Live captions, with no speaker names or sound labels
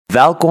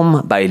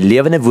Welkom by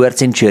Lewende Woord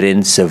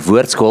Centurion se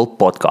Woordskool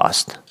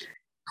podcast.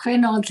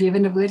 Goeienaand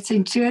Lewende Woord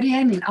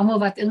Centurion en almal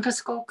wat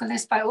ingeskakel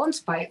is by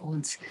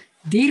ons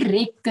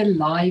direkte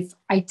live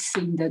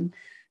uitsending.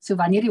 So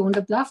wanneer die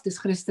honde blaf,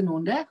 dis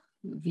Christenhonde,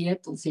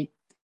 weet ons het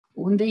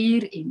honde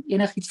hier en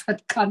enigiets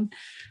wat kan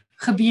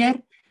gebeur.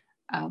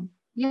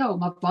 Ja,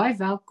 maar baie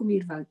welkom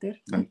hier Wouter.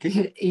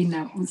 Dankie. En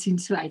ons sien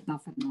so uit na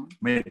vanaand.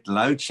 Met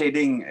load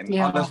shedding en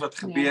alles wat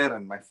gebeur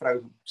en my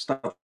vrou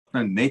stap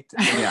nou net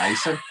in die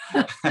huis in.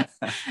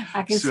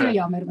 Ek is so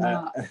jammer,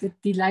 maar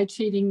die load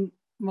shedding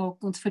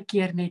maak ons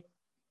verkeer net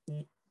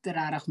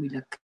regtig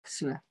moeilik.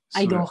 So,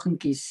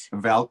 uitdagingkies.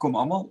 Welkom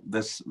almal,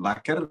 dis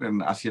lekker en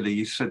as julle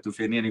hier sit,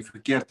 hoef jy nie in die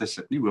verkeer te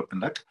sit nie,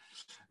 hopelik.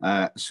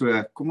 So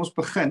kom ons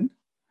begin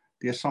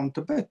deur saam te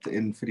bid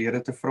en vir die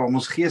Here te vra om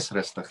ons gees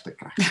rustig te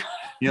kry.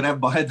 Here,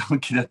 baie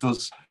dankie dat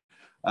ons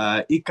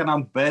U kan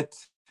aanbid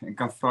en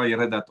kan vra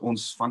Here dat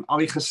ons van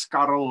al die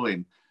geskarrel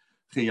en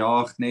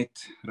gejaag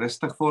net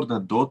rustig word,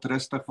 dat dot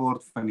rustig word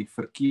van die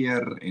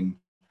verkeer en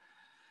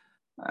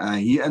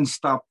hier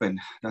instap en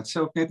dat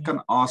sy ook net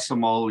kan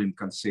asemhaal en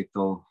kan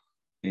settle.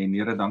 En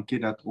Here, dankie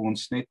dat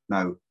ons net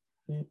nou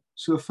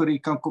so vir U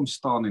kan kom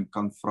staan en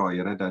kan vra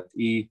Here dat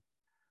U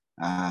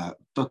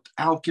tot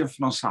elkeen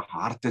van ons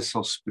harte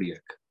sal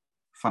spreek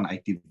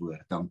vanuit die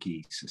woord.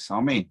 Dankie Jesus.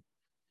 Amen.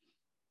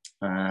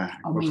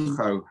 Ek wil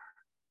gou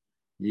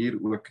hier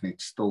ook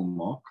net stil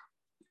maak.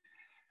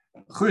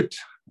 Goed,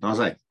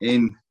 daar's hy.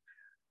 En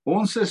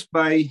ons is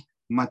by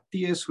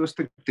Matteus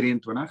hoofstuk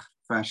 23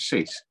 vers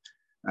 6.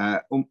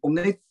 Om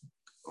net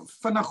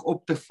vinnig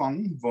op te vang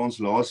waar ons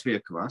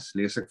laasweek was,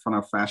 lees ek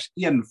vanaf vers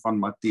 1 van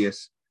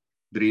Matteus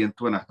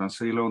 23, dan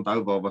sal julle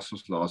onthou waar was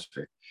ons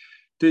laasweek.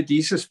 Toe het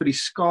Jesus vir die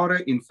skare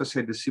en vir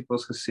sy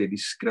disippels gesê,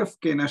 die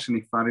skrifkenners en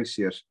die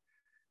fariseërs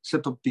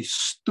sit op die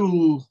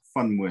stoel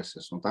van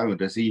Moses. Onthou,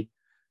 dis die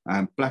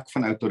plek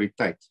van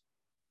autoriteit.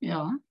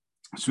 Ja.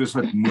 Soos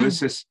wat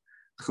Moses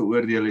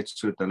geoordeel het,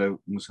 so het hulle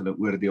moes hulle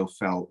oordeel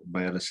vel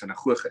by hulle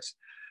sinagoges.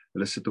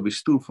 Hulle sit op die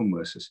stoel van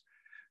Moses.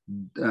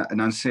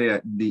 En dan sê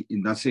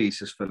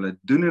Jesus vir hulle,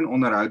 doen en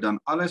onderhou dan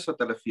alles wat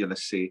hulle vir julle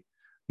sê,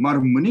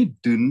 maar moenie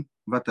doen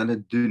wat hulle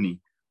doen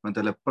nie, want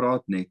hulle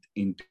praat net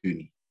en doen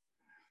nie.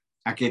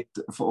 Ek het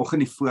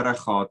vanoggend die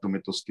voorreg gehad om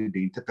met ons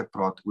studente te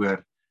praat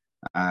oor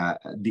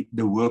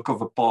the work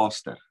of a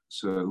pastor.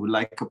 So hoe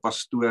lyk 'n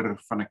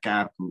pastoor van 'n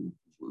kerk,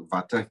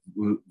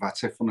 wat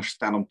sy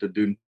veronderstel om te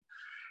doen.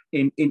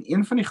 En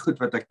een van die goed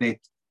wat ek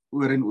net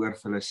oor en oor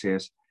vir hulle sê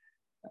is,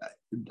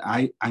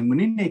 hy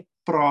moenie net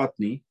praat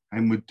nie, hy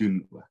moet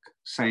doen ook.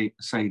 Sy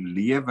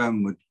lewe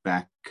moet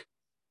back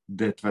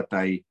dit wat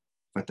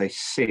hy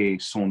sê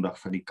Sondag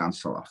van die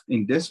kansel af.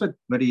 En dis wat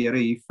die Here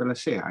hier vir hulle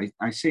sê.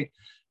 Hy sê,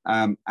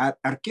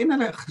 erken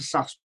hulle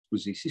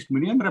gesagsposisies,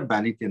 moenie in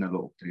rebellie teen hulle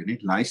optree nie,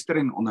 luister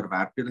en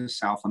onderwerp julle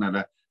self aan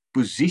hulle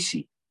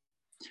posisie,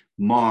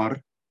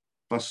 maar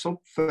pas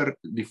op vir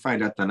die feit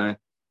dat hulle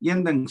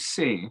een ding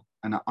sê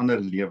en 'n ander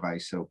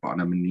leefwyse op 'n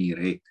ander manier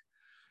het.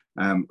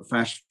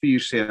 Vers 4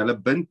 sê, hulle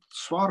bind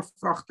swaar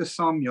vragte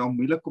saam, ja,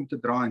 moeilik om te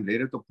dra en lê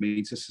dit op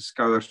mense se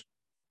skouers,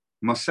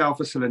 maar self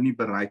is hulle nie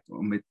bereid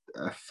om met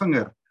 'n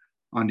vinger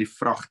aan die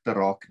vrag te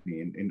raak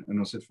nie. En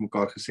ons het vir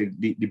mekaar gesê,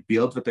 die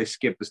beeld wat hy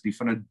skep is die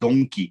van 'n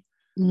donkie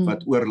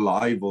wat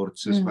oorlaai word,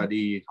 soos wat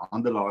die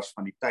handelaars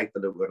van die tyd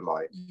hulle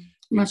oorlaai.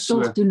 Maar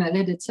tog doen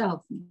hulle dit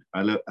self nie.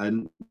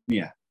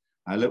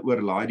 Hulle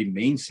oorlaai die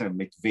mense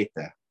met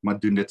wette, maar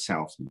doen dit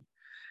self nie.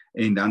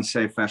 En dan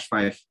sê vers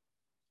 5,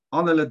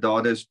 al hulle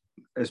dade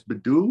is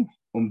bedoel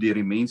om deur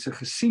die mense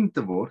gesien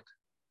te word.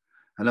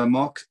 Hulle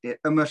maak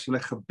immers hulle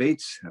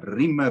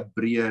gebedsrieme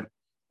breër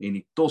en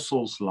die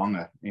tossels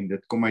langer. En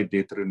dit kom uit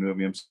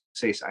Deuteronomium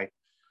 6 uit,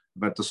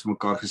 wat ons vir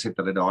mekaar gesê het,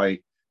 hulle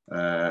daai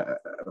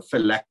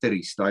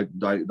phylacteries,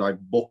 daai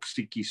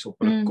boksiekies op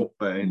hulle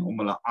koppe en om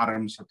hulle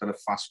arms wat hulle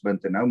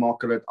vasbind. En nou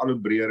maak hulle dit al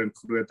hoe breër en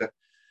groter.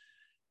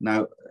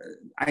 Nou,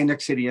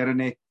 eintlik sê die Here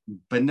net,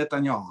 bind dit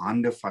aan jou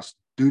hande vas,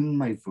 doen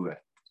my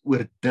woord,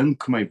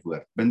 oordink my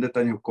woord, bind dit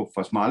aan jou kop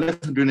vas, maar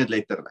hulle doen dit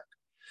letterlik.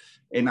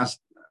 En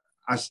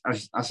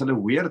as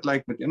hulle weird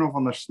lyk met een of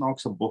ander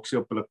snaakse boksie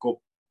op hulle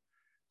kop,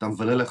 dan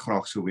wil hulle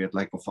graag so weird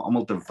lyk, of vir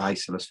almal te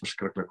wys, hulle is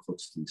verskriklik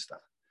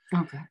godsdienstig.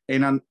 Okay.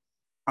 En dan,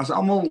 as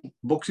almal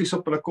boksies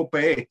op hulle koppe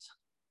het,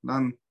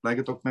 dan lyk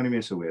dit ook nou nie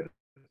meer so weird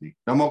nie.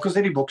 Dan maak ons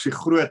net die boksie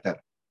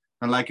groter,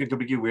 dan lyk ek 'n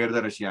bietjie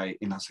weirder as jy,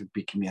 en dan is ek 'n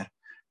bietjie meer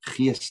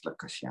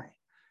geestelik as jy.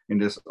 En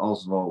dis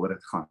als waaroor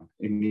dit gaan.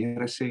 En die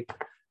Here sê,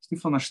 is nie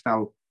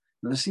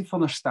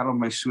veronderstel om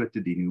my so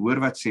te dien. Hoor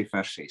wat sê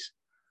vers 6.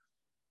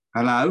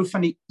 Hulle hou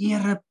van die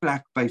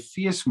ereplek by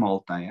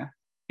feesmaaltye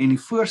en die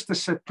voorste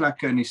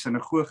sitplekke in die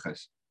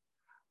sinagoges,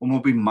 om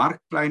op die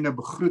markpleine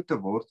begroet te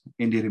word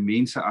en deur die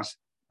mense as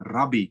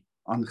rabbi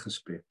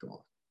aangespreek te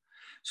word.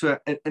 So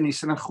in die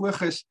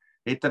sinagoges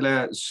het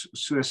hulle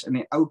soos in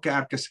die ou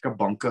kerke sulke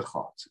banke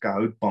gehad, sulke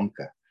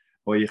houtbanke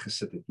waar jy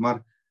gesit het,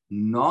 maar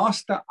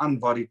naaste aan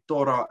waar die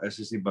Torah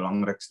is die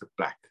belangrikste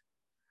plek.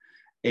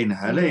 En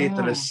hulle het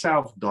hulle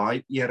self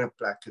daai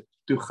ereplekke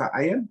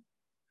toegeëien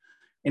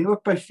En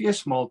ook by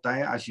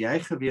feesmaaltye, as jy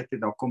geweet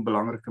het, daar kom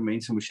belangrike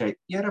mense, moes jy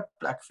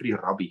ereplek vir die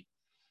rabbi,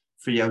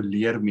 vir jou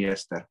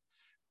leermeester.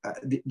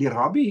 Die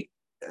rabbi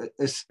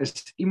is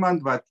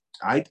iemand wat,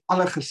 hy het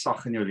alle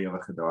gesag in jou lewe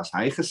gedra. As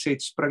hy gesê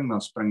het spring,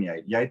 dan spring jy.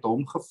 Jy het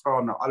hom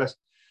gevra na alles.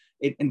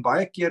 En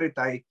baie keer het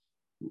hy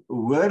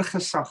hoër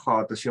gesag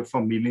gehad as jou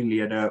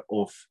familielede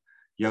of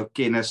jou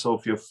kennisse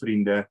of jou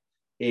vriende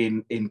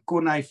en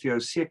kon hy vir jou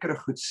sekere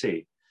goed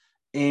sê.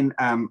 En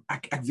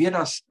ek weet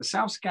daar's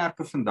selfs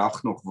kerke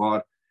vandag nog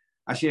waar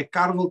as jy 'n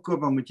kar wil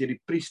koop, dan moet jy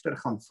die priester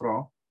gaan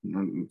vra.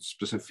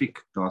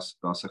 Spesifiek, daar's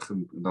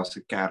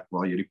 'n kerk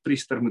waar jy die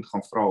priester moet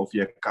gaan vra of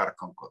jy 'n kar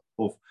kan koop,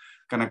 of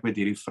kan ek met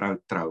hierdie vrou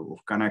trou,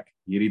 of kan ek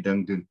hierdie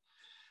ding doen.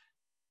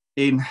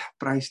 En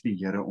prys die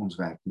Here, ons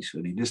werk nie so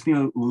nie. Dis nie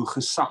hoe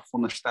gesag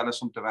veronderstel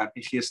is om te werk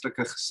nie.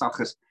 Geestelike gesag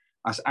is,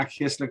 as ek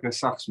geestelike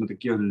gesag is, moet ek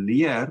jou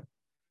leer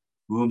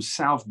hoe om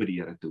self by die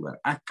Here te hoor.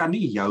 Ek kan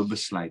nie jou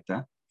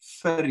besluite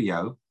vir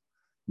jou,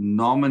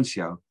 namens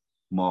jou,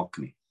 maak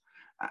nie.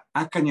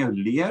 Ek kan jou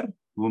leer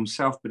hoe om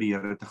self by die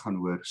Here te gaan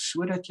hoor,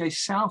 sodat jy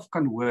self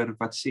kan hoor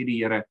wat sê die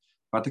Here,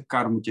 watter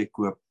kar moet jy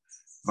koop,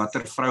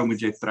 watter vrou moet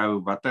jy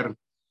trou, watter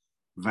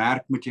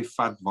werk moet jy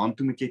vat,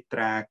 waartoe moet jy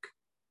trek,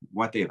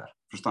 whatever.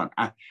 Verstaan?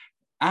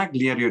 Ek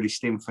leer jou die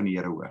stem van die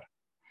Here hoor.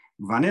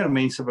 Wanneer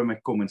mense by my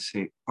kom en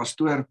sê,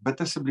 pastoor,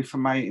 bid asseblief vir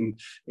my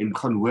en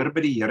gaan hoor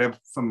by die Here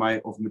vir my,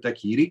 of moet ek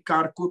hierdie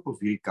kar koop of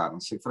hierdie kar? Dan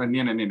sê ek vir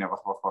hulle, nee,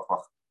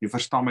 wag. Jy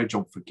verstaan my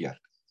job verkeerd.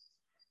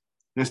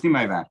 Dis nie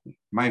my werk nie.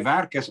 My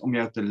werk is om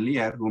jou te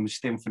leer hoe om die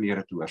stem van die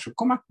Here te hoor. So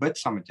kom ek bid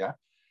saam met jou,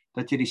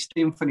 dat jy die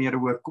stem van die Here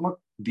hoor. Kom ek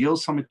deel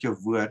saam met jou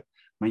woord,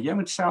 maar jy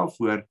moet self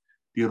hoor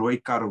die rooi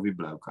kar of die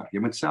blou kar. Jy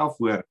moet self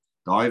hoor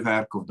daai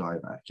werk of daai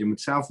werk. Jy moet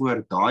self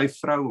hoor daai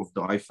vrou of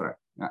daai vrou.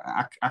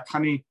 Ek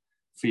gaan nie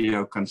vir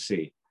jou kan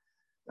sê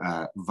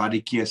wat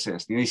die keuse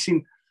is nie. Jy sien,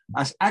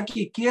 as ek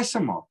die keuse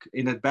maak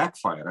en dit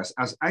backfire,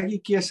 as ek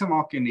die keuse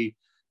maak en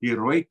die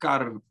rooi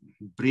kar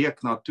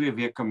breek na 2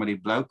 weke, maar die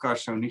blou kar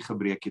sou nie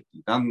gebreek het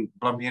nie, dan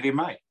blameer jy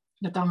my.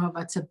 Dit hang af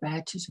wat se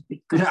badges op die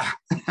kar. Ja,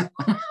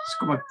 dus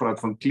kom ek praat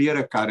van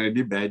klerekarre,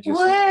 nie badges.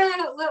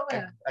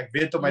 Ek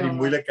weet om uit die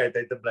moeilikheid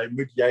uit te bly,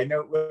 moet jy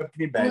nou ook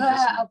nie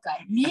badges nie. Okay.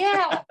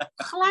 Nee,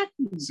 glad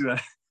nie. So,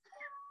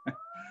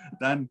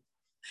 dan,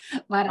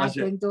 maar ek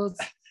dink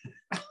ons,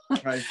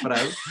 my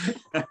vrou,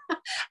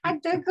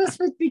 ek dink ons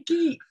moet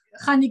bietjie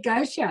gaan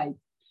negotiate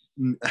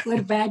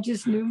oor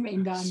badges noem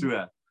en dan. So,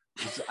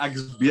 ek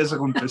is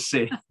besig om te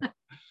sê,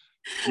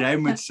 jy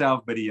moet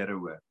self by die Here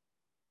hoor.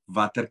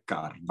 Watter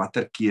kar,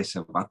 watter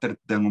keuse, watter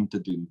ding om te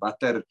doen,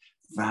 watter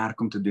werk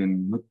om te doen.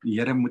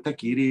 Here, moet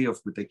ek hierdie of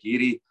moet ek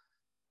hierdie?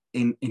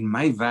 En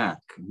my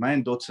werk, my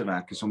en Dot se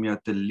werk is om jou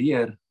te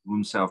leer hoe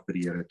om self by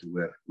die Here te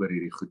hoor oor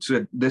hierdie goed.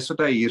 So dis wat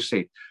hy hier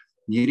sê.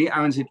 Hierdie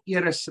ouens het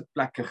ere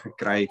sitplekke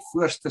gekry,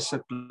 voorste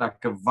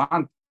sitplekke,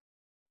 want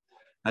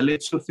hulle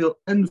het soveel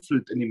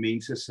invloed in die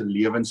mense se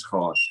lewens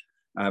gehad.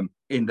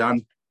 En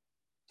dan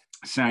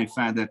sê hy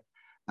verder,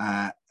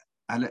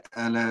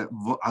 hulle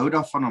hou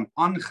daarvan om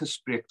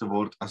aangespreek te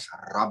word as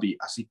rabbi,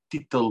 as die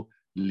titel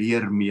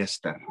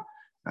leermeester.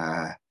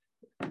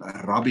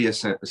 Rabbi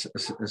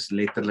is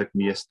letterlik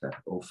meester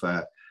of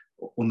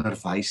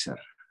onderwyser.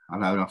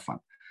 Hulle hou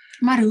daarvan.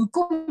 Maar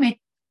hoekom het,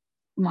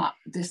 maar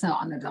dis nou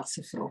 'n ander dag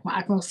se vraag, maar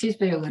ek wil steeds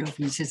by jou hoor of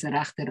Jesus 'n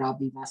regte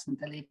rabbi was, want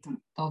hulle het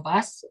hom, daar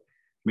was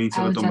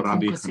mense wat hom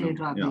rabbi gesê genoem.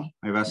 rabbi. Ja,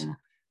 hy was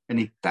in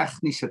die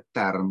tegniese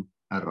term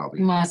 'n rabbi.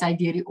 Maar as hy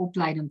deur die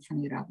opleiding van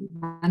die rabbi,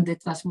 want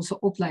dit was mos 'n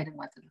opleiding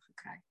wat hulle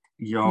gekry het.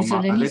 Ja, Moes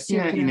maar hulle nie hulle het nie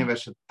 'n sekere-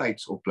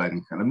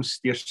 universiteitsopleiding. Hulle moes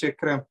deur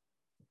sekere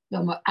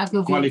Ja, maar ek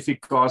wil weet,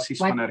 kwalifikasies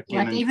van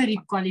erkenning. whatever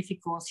die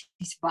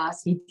kwalifikasies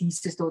was, het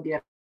Jesus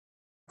daardeur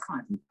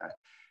gaan.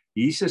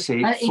 Jesus het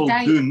Maar het hy-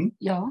 voldoen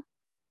Ja,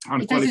 aan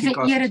het hy soos 'n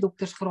kwalifikasies.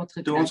 eredoktersgraad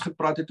Toe gekry. ons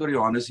gepraat het oor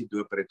Johannes die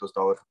Doper, het ons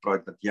daaroor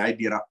gepraat dat jy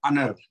deur 'n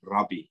ander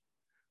rabbi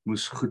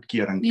moes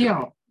goedkeuring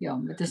kry. Ja,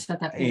 dit is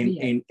wat ek En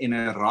weet. 'n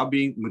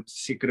rabbi moet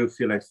sekere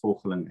hoeveelheid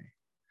volgeling hê.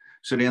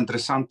 So die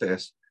interessante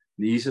is,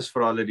 Jesus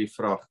vra hulle die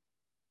vraag,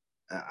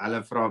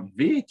 hulle vra,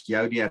 wie het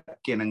jou die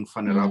erkenning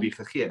van 'n rabbi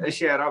gegee? Is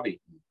jy 'n rabbi?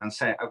 Dan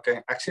sê hy,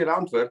 okay, ek sê die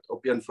antwoord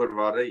op een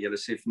voorwaarde, julle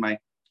sê vir my,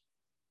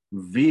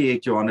 wie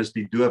het Johannes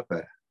die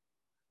Doper?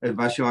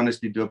 Was Johannes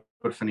die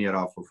Doper van die Here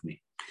af of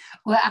nie?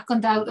 O, ek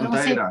onthou, Onthou ons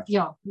jy het, dat?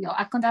 ja,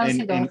 ek onthou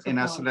sy daar En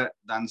as hulle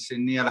dan sê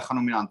nee, hulle gaan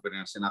hom nie antwoord nie,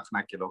 dan sê dan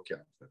gaan ek julle ook nie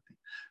antwoord nie.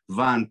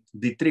 Want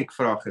die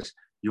triekvraag is,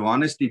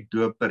 Johannes die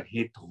Doper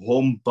het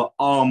hom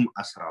beaam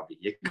as rabbi.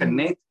 Jy kan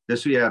net,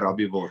 dis hoe jy 'n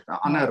rabbi word. 'n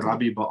ander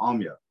rabbi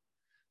beaam jou.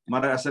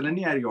 Maar as hulle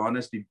nie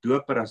Johannes die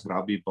Doper as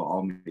rabbi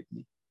beaam het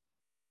nie,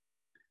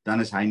 dan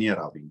is hy nie 'n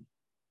rabbi nie.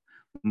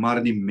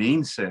 Maar die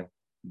mense,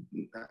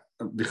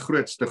 die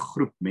grootste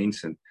groep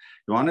mense,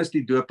 Johannes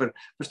die Doper,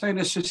 verstaan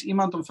jy, is soos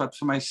iemand wat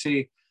vir my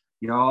sê,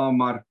 ja,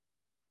 maar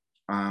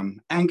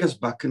Angus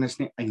Buchan is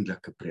nie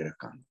eintlik 'n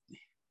predikant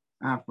nie.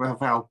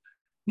 Wel,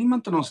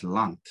 niemand in ons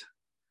land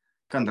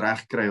kan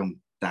regkry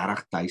om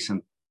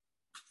 30,000,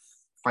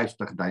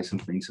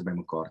 50,000 mense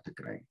bymekaar te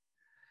kry.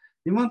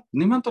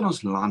 Niemand in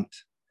ons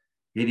land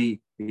het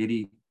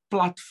die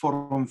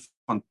platform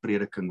van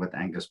prediking wat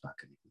Angus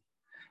Buchan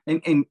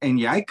het. En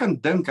jy kan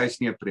dink hy's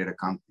nie 'n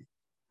predikant nie.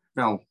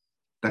 Wel,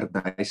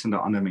 duisende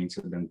ander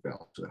mense dink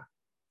wel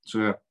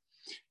so.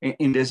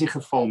 En dis die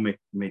geval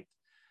met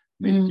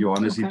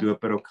Johannes die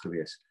Doper ook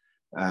gewees.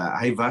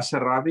 Hy was 'n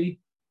rabbi,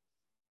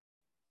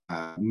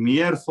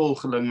 meer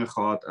volgelinge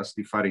gehad as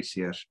die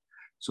fariseërs.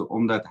 So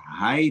omdat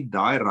hy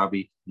daai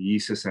rabbi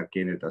Jesus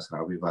herken het as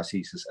rabbi, was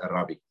Jesus 'n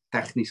rabbi,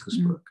 tegnies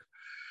gesproke.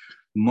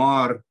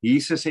 Maar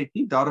Jesus het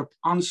nie daarop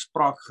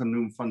aanspraak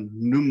genoem van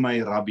noem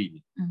my rabbi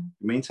nie.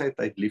 Mense het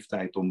uit liefde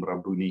uit hom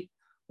Rabboni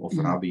of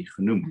rabbi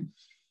genoem.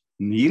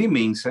 En hierdie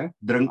mense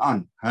dring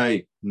aan,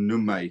 hy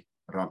noem my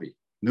rabbi,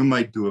 noem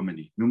my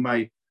dominee, noem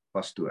my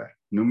pastoor,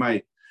 noem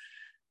my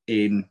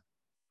en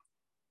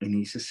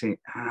Jesus sê,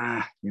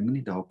 jy moet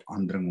nie daarop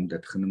aandring om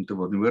dit genoem te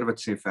word. Hoor wat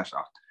sê vers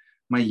 8.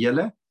 Maar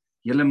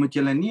julle moet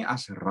julle nie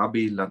as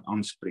rabbi laat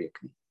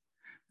aanspreek nie.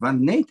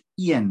 Want net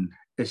een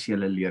is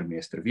julle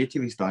leermeester. Weet jy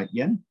wie is daai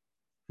een?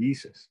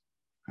 Jesus.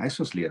 Hy is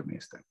ons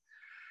leermeester.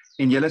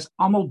 En julle is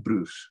almal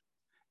broers.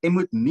 En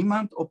moet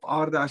niemand op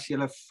aarde as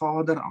julle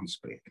vader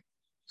aanspreek.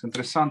 Dis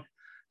interessant,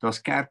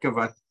 daar's kerke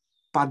wat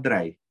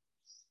padre,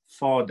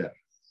 vader.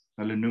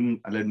 Hulle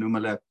noem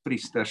hulle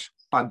priesters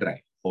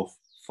padre of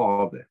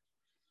vader.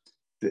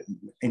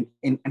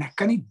 En ek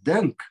kan nie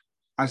dink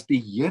as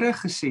die Here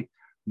gesê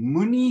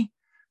moenie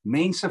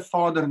mense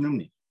vader noem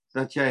nie,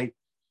 dat jy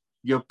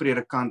jou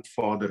predikant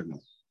vader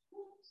noem.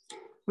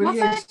 Maar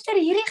Pastor,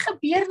 hierdie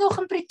gebeur nog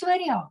in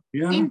Pretoria.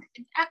 Ja. En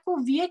ek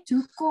wil weet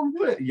hoekom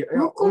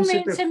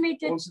mense met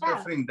dit. Ons het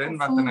 'n vriendin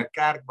wat in 'n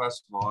kerk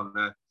was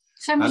waar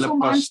sy moes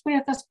hom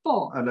aanspreek as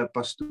pa. Hulle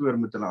pastoor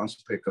moet hulle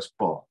aanspreek as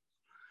pa.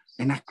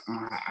 En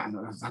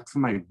wat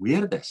vir my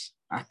weird is,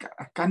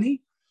 ek kan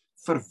nie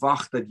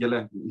verwag dat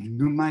julle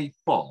noem my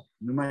pa,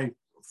 noem my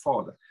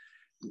vader.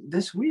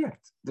 Dis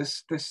weird.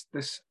 Dis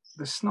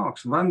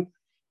snaaks, want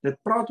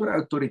dit praat oor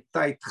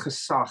autoriteit,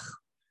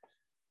 gesag,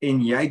 en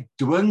jy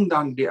dwing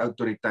dan die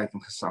autoriteit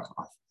en gesag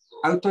af.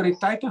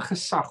 Autoriteit en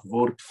gesag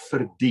word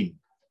verdien.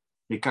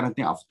 Jy kan dit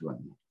nie afdwing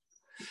nie.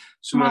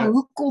 So, maar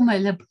hoe kom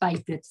hulle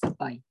by dit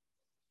verby?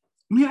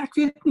 Nee, ek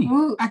weet nie.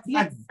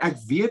 Ek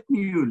weet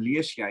nie hoe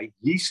lees jy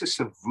Jesus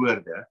se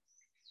woorde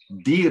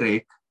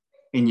direk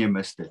en jy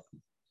mis dit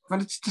nie.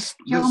 Want dit is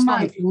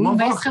hoe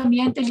mes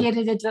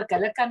gemeentelede dit ook,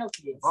 hulle kan ook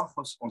lees. Wag,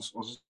 ons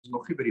is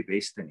nog nie by die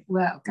beste nie.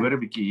 Okay. Hoor 'n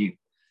bietjie hier.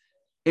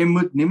 En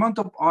moet niemand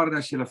op aarde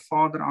as julle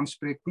vader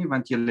aanspreek nie,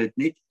 want julle het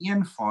net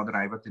een Vader,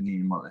 hy wat in die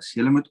hemel is.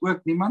 Julle moet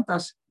ook niemand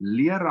as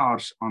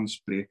leraars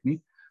aanspreek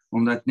nie,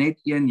 omdat net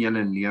een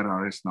julle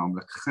leraar is,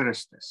 naamlik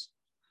Christus.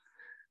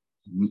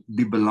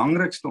 Die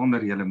belangrikste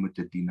onder julle moet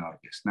 'n dienaar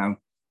wees. Nou,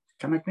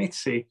 kan ek net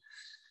sê,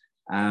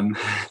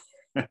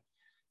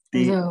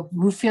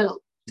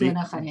 hoeveel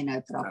tone gaan jy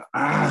nou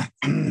praat?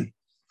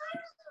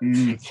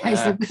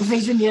 Hy's 'n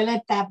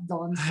professionele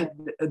tapdanser.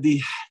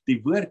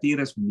 Die woord hier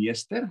is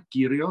meester,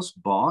 Kyrios,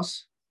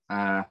 baas,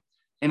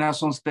 en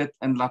as ons dit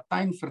in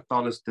Latyn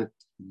vertaal is dit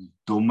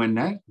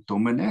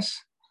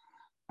dominus.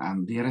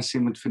 Die Here sê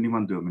moet vir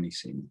niemand dominee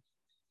sê nie.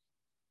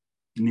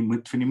 Nie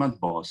moet vir niemand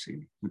baas sê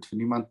nie, moet vir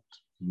niemand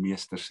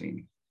meester sê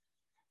nie.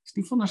 Is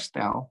nie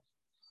veronderstel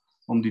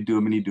om die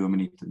dominee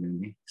te noem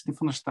nie. Is nie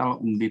veronderstel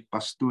om die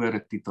pastoor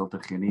 'n titel te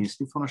gee nie. Is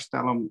nie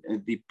veronderstel om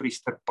die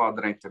priester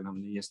padre te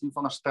noem nie. Is nie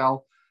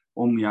veronderstel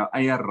om jou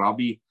eie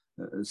rabbi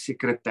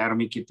sekere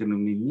termetjie te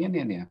noem nie.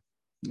 Nee.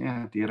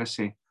 Ja, die Here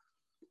sê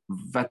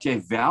wat jy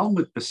wel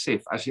moet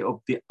besef as jy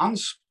op die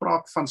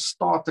aanspraak van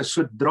status,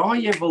 sodra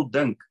jy wil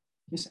dink,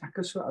 ek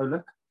is so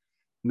oulik,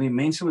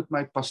 mense met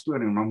my pastoor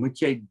noem, dan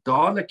moet jy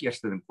dadelik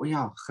eers dink, o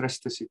ja,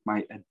 Christus het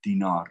my 'n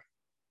dienaar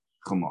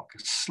gemaak, 'n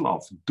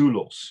slaaf,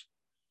 doulos,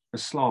 'n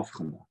slaaf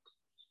gemaak.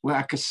 O,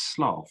 ek is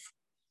slaaf.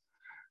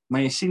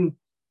 Maar jy sien,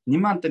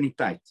 niemand in die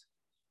tyd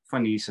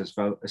van Jesus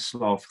wou 'n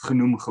slaaf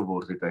genoem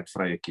geword het uit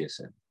vrye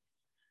keuse.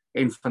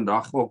 En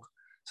vandag ook,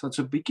 sal dit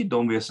so 'n bietjie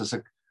dom wees as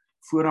ek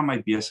vooraan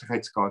my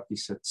besigheidskaartjie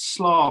sit,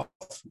 slaaf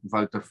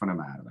Wouter van der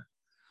Merwe,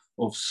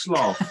 of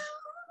slaaf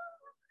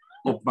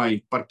op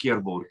my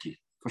parkeerbordjie.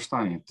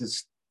 Verstaan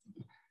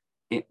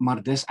jy?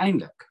 Maar dis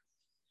eintlik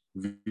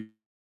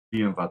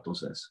wie en wat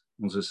ons is.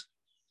 Ons is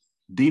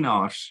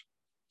dienaars,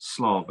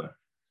 slawe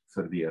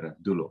vir die Here,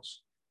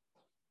 doulos.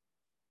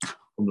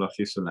 Kom lag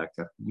jy so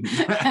lekker.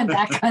 En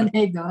ek kan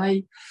net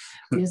daai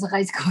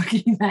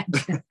besigheidskaartjie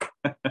maak.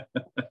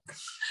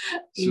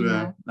 So,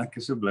 ek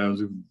is so bly ons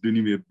doen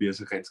nie meer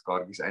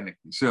besigheidskaartjies eintlik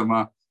nie. So,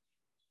 maar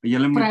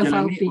julle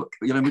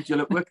moet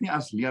julle ook nie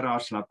as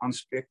leraars laat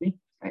aanspreek nie.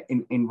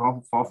 En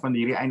waarvan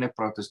hierdie eintlik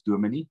praat is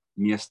dominee,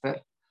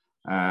 meester,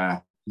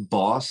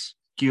 baas,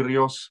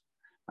 Kyrios,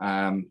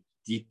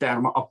 die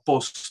terme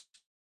apostel,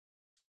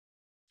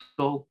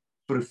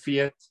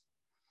 profeet,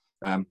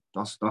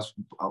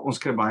 ons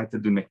kry baie te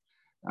doen met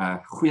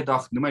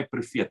goeiedag, noem my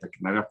profeet. Ek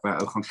nou by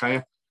ou gaan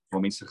kuier,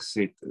 waar mense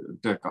gesê het,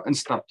 toe ek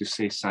instap, toe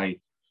sê sy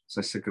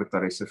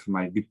sekretaresse vir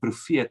my, die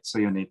profeet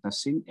sal jou net nou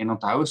sien, en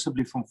onthou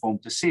asseblief om vir hom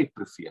te sê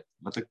profeet,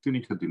 wat ek toe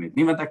nie gedoen het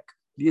nie, want ek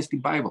lees die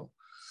Bybel.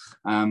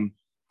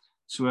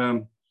 So,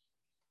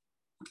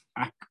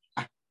 ek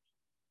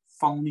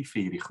val nie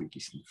vir hierdie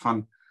goedjies nie.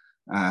 Van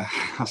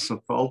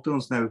asof al toe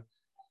ons nou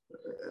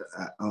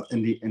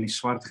in die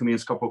swart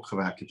gemeenskap ook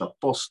gewerk het,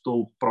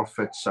 apostel,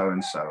 prophet, so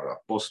en so,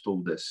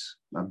 apostel dis,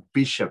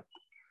 bishop,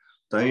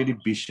 daar het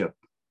die bishop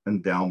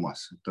in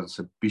Delmas, het ons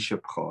 'n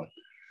bishop gehad.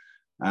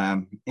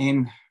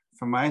 En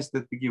vir my is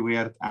dit bietjie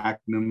weird, ek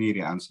noem nie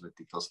die ouens hulle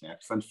titels nie,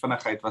 ek vind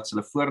vinnigheid wat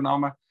hulle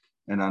voorname,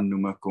 en dan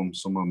noem ek hom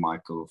sommer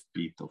Michael of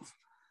Piet of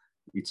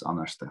iets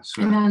anderste.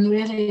 So, En dan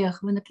weer jy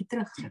gewoonlik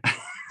terug.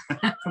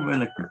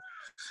 gewoonlik.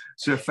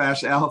 So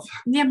vers 11.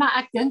 Nee, maar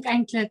ek dink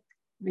eintlik,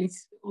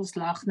 ons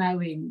lag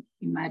nou en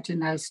imagine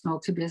nou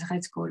snaakse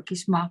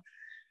besigheidskaartjies, maar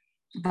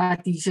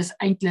wat Jesus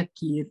eintlik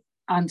hier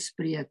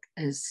aanspreek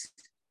is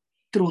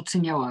trots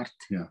in jou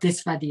hart. Ja.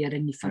 Dis wat die Here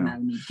nie van hou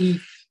nie. Die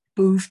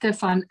behoefte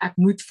van ek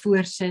moet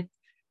voorsit,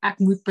 ek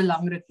moet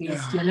belangrik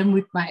wees. Julle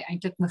moet my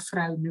eintlik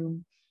mevrou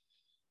noem.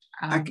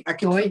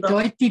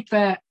 Daai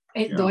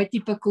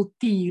tipe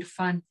kultuur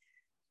van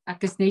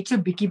ek is net so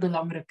bietjie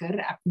belangriker,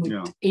 ek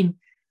moet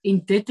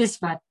en dit is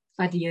wat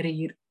die Here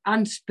hier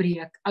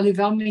aanspreek,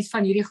 alhoewel mense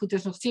van hierdie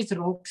goeders nog steeds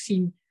raak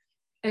sien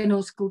in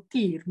ons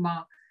kultuur,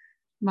 maar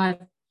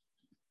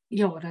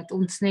ja, dat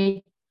ons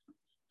net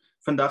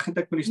vandag het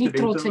ek met die nie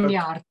trots in die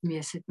studente hart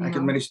mee sit nie. ek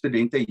het met die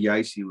studente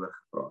juis hieroor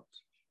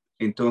gepraat.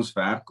 En toe ons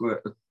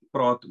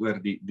praat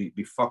oor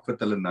die vak wat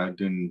hulle nou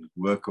doen,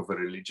 work of a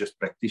religious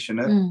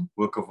practitioner,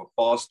 work of a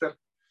pastor.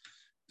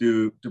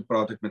 Toe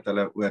praat ek met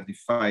hulle oor die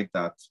feit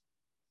dat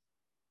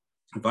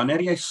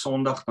wanneer jy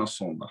Sondag na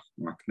Sondag,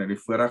 ek het nou die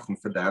voorreg om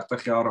vir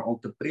 30 jaar al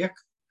te preek,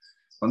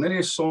 wanneer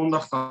jy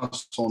Sondag na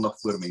Sondag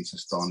voor mense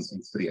staan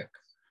en preek,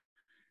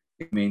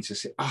 en mense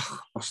sê,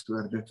 ag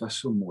pastoor, dit was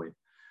so mooi,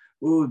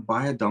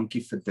 baie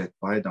dankie vir dit,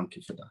 baie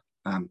dankie vir dat,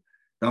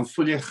 dan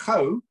voel jy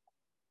gou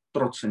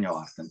trots in jou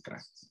hart in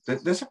kry.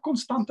 Dit is 'n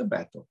konstante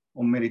battle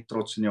om met die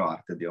trots in jou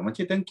hart te deel, want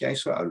jy dink jy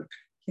is so oulik,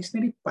 jy's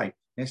net die pyp,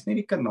 jy's net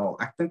die kanaal,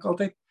 ek dink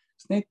altyd,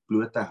 is net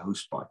blote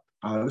housepipe,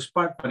 'n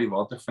housepipe wat die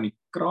water van die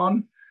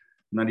kraan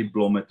na die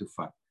blomme toe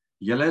vat.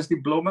 Julle is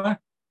die blomme,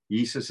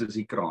 Jesus is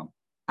die kraan.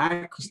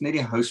 Ek is net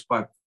die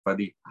housepipe wat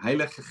die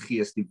Heilige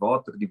Gees, die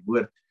water, die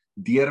woord,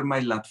 deur my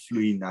laat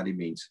vloei na die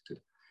mense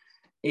toe.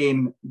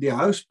 En die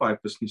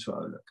housepipe is nie so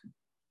oulik nie.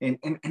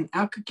 En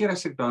elke keer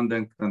as ek dan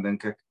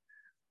dink ek,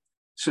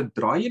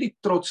 sodra jy die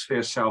trots vir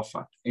jouself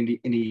vat, en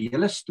die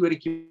hele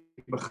storieetjie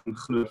begin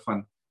glo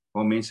van,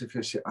 waar mense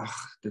vir jou sê,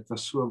 ag, dit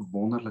was so 'n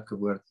wonderlike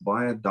woord,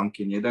 baie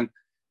dankie, en jy dink,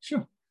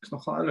 sjoe, is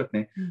nogal oulik,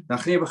 nee. Dan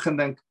gaan jy begin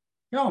dink,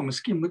 ja,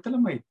 miskien moet hulle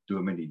my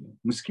dominee noem,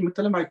 miskien moet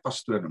hulle my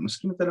pastoor noem,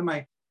 miskien moet hulle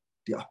my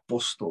die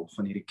apostel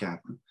van hierdie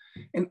kerk noem.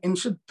 En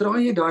sodra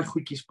jy daai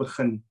goedjies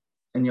begin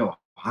in jou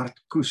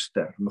hart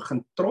koester,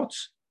 begin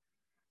trots,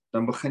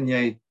 dan begin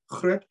jy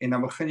groot, en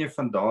dan begin jy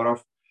van daar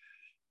af,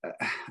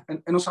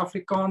 in ons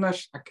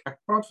Afrikaners, ek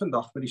praat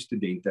vandag met die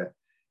studente,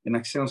 en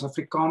ek sê ons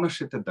Afrikaners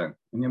het 'n ding,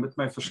 en jy moet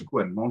my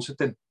verskoon, maar ons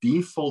het 'n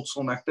default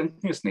sonde, ek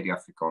dink nie is net die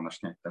Afrikaners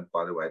nie, ek dink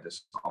by the way,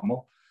 dis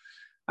almal.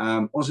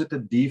 Ons het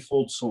 'n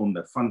default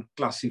sonde van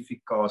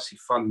klassifikasie,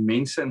 van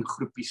mense in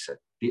groepies sit.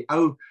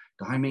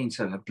 Daai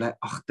mense, hulle bly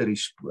agter die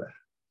spoor.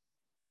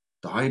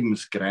 Daai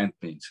misgrant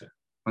mense,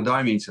 want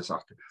daai mense is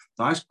agter.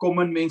 Daai is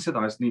common mense,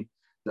 daai is nie,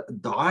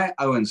 daai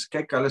ouens,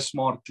 kyk hulle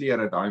smart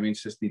klere, daai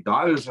mense is nie,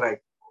 daai ouens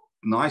ry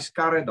nice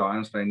karre, daai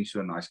ouens ry nie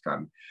so nice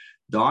karre.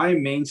 Daai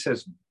mense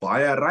is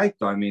baie ryk,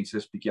 daai mense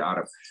is bietjie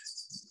arm.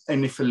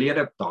 In die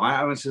verlede,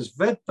 daai ouens is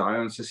wit, daai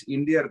ouens is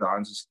Indiër, daai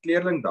ouens is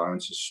kleerling, daai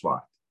ouens is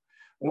swart.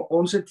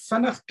 Ons het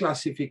vinnig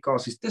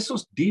klassifikasies. Dis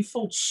ons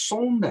default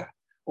sonde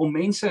om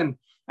mense in,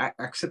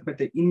 ek sit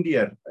met 'n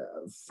Indiër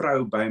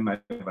vrou by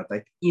my wat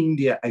uit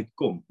Indië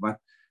uitkom,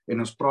 en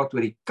ons praat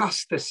oor die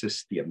kaste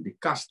sisteem. Die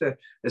kaste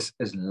is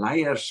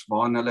leiers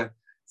waarin hulle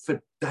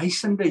vir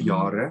duisende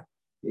jare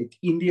het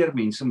Indiër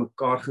mense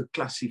mekaar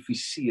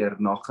geklassifiseer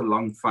na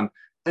gelang van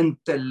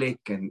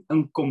intellek en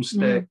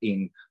inkomste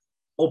en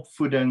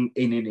opvoeding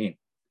en.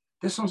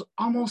 Dis ons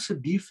almal se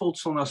default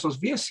sonde as ons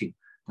weer sien.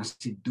 Dan is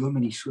die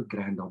dominee so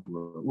grand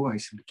daarbo.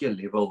 Hy's 'n bietjie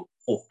level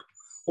op.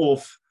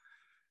 Of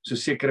so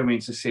sekere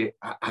mense sê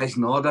hy's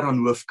nader aan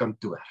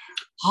hoofkantoor.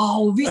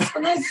 Wie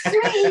sal dit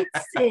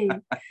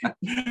sê?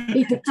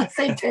 Dit is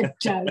 'n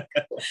joke.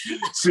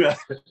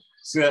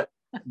 So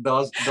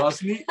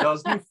daar's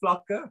nie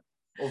vlakke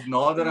of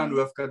nader aan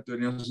hoofkantoor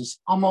nie. Ons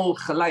is almal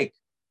gelyk.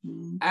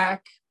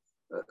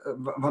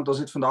 Want ons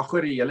het vandag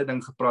oor die hele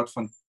ding gepraat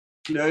van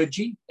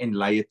clergy en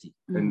laity.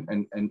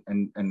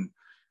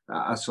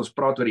 As ons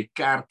praat oor die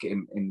kerk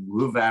en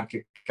hoe werk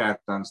 'n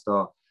kerk, dan is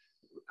daar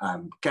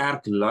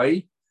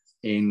kerklui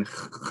en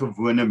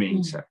gewone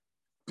mense,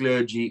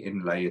 clergy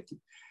en laity.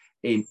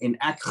 En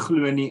ek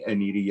glo nie in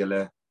hierdie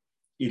hele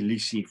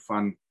illusie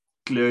van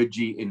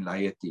clergy en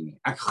laity nie.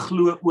 Ek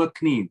glo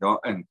ook nie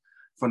daarin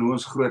van hoe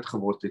ons groot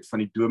geword het, van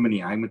die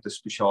dominee, hy met 'n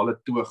spesiale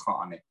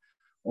toga aan het,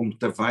 om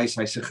te wys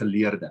hy's 'n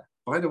geleerde.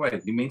 By the way,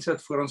 die mense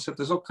wat voor ons sit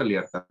is ook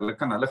geleerde, hulle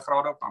kan hulle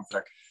grade op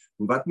aantrek.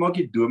 Wat maak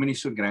die dominee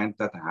so grand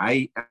dat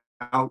hy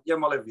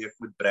eenmal 'n week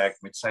moet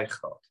brag met sy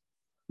graad?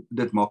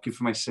 Dit maak nie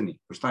vir my sin nie,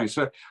 verstaan jy?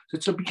 So dit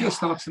is so 'n bietjie 'n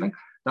snaakse ding.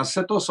 Dan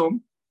sit ons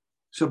hom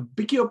So 'n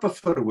bietjie op 'n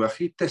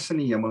verhoogie tussen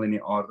die hemel en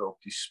die aarde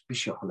op die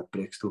spesiale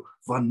preekstoel,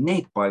 waar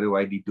net, by the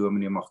way, die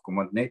dominee mag kom,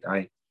 want net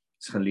hy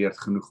is geleerd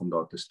genoeg om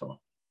daar te staan.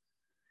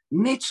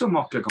 Net so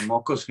maklik, en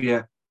maak ons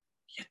weer,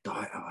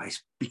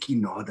 hy's bietjie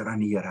nader aan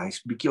die Here,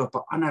 hy's bietjie op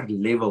 'n ander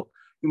level.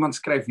 Iemand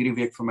skryf hierdie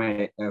week vir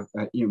my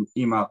 'n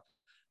e-mail,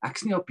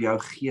 ek's nie op jou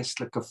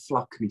geestelike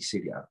vlak nie,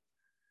 sê die ou.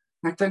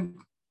 En ek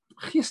dink,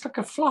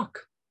 geestelike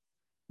vlak?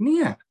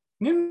 Nee.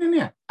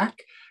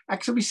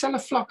 Ek's op dieselfde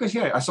vlak as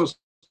jy.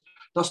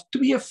 Daar's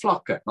twee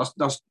vlakke,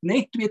 daar's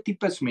net twee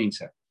tipes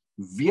mense.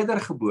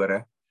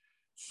 Wedergebore,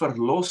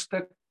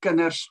 verloste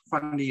kinders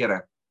van die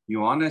Here.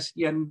 Johannes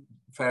 1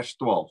 vers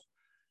 12.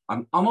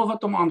 Aan almal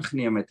wat hom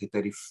aangeneem het, het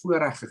hy die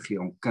voorreg gegee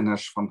om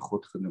kinders van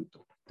God genoem te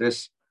word.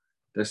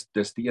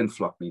 Dis die een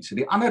vlak mense.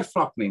 Die ander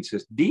vlak mense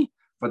is die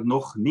wat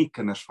nog nie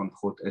kinders van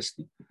God is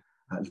nie.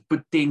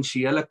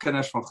 Potensiële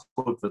kinders van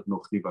God wat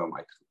nog nie by hom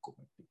uitgekom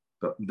het nie.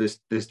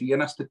 Dis die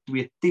enigste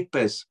twee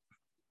tipes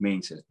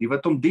mense, die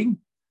wat hom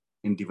dien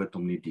en die wat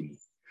hom nie dien nie.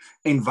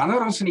 En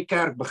wanneer ons in die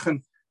kerk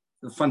begin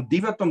van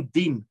die wat hom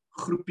dien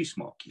groepies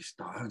maak,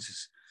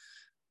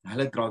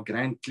 hulle dra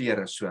grand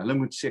klere, so hulle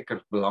moet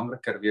seker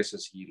belangriker wees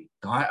as hierdie.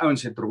 Daai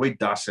ouens het rooi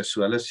dasse,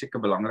 so hulle is seker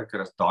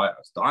belangriker as daai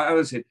ouens. Daai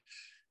ouens het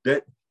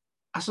dit.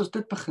 As ons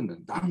dit begin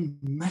doen, dan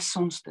mis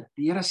ons dit.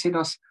 Die Here sê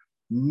daar's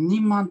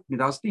niemand nie,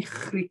 daar's nie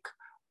Griek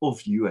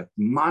of Jood,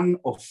 man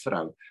of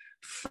vrou,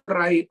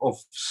 vry of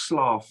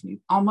slaaf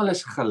nie. Almal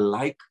is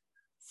gelyk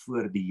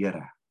voor die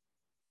Here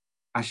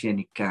as jy in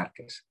die kerk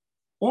is.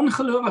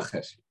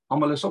 Ongelowiges,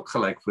 almal is ook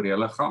gelyk voor die Here,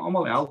 hulle gaan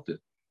almal hel toe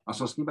as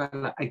ons nie by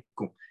hulle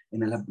uitkom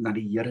en hulle na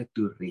die Here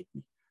toe red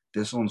nie.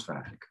 Dis ons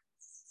werk.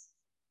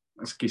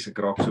 Ekskuus, ek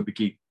raak so 'n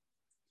bietjie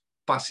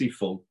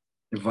passievol,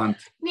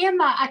 want Nee,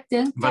 maar ek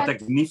dink wat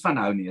ek nie van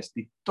hou nie is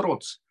die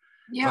trots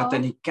wat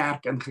in die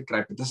kerk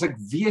ingekruip het. As ek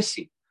weer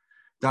sien,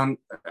 dan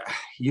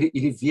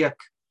hierdie week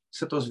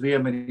sit ons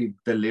weer met die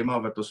dilemma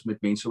wat ons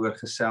met mense oor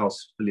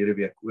gesels verlede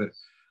week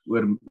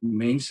oor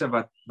mense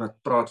wat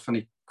praat van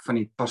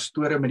die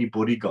pastore met die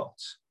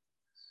bodyguards.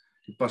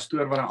 Die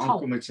pastoor wat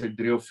aankom met sy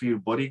 3 of 4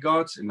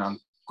 bodyguards en dan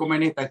kom hy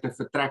net uit 'n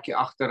vertrekkie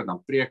agter en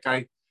dan preek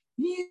hy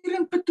hier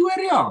in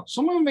Pretoria,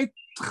 sommer met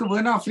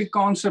gewone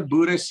Afrikaanse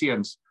boere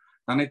seuns.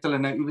 Dan het hulle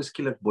nou iewes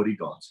skielik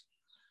bodyguards.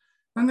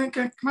 Dan dink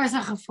ek, maar is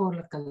 'n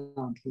gevaarlike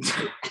land.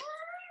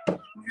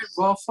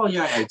 Waar val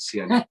jy uit,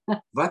 seun?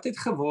 Wat het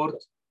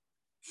geword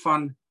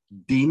van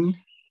dien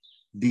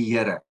die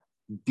Here,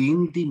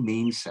 dien die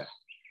mense?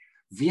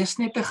 Wees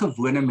net 'n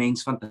gewone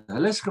mens, want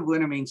hulle is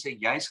gewone mense,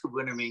 jy's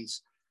gewone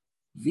mens.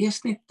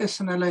 Wees net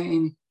tussen hulle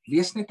en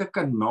wees net 'n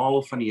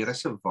kanaal van die Here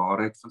se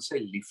waarheid, van sy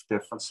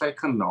liefde, van sy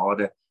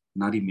genade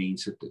na die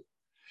mense toe.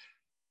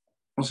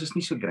 Ons is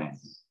nie so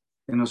grand nie.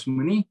 En ons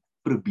moenie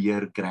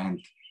probeer grand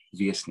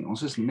wees nie.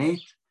 Ons is net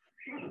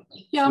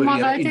Ja, maar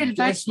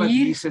wat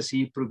Jesus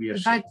hier probeer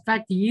sê.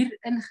 Wat hier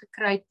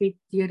ingekruip het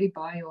deur die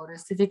baie jare,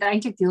 dit het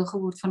eintlik deel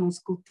geword van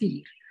ons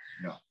kultuur.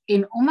 Ja.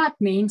 En omdat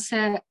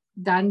mense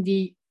dan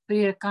die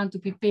predikant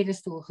op die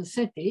pedestal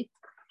gesit het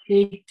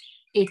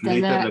hulle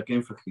letterlik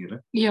en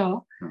figuurlik.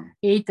 Ja,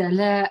 het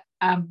hulle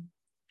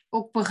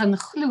ook begin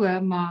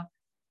glo, maar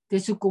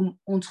dis hoekom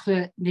ons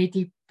glo net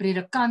die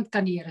predikant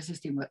kan die Here se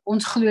stem hoor.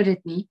 Ons glo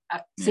dit nie.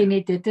 Ek sê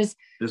net dit is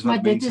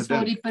maar dit is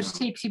waar die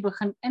persepsie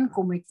begin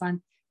inkom het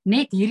van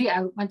net hierdie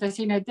ou, want as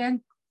jy nou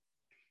dink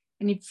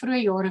in die vroeë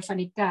jare van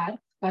die kerk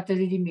wat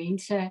hulle die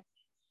mense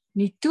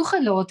nie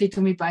toegelaat het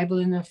om die Bybel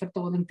in 'n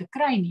vertaling te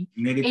kry nie.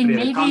 Net die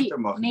predikante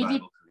mag die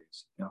Bybel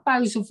lees. Ja.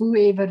 Paus of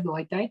whoever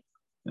daai tyd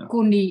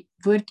kon die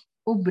woord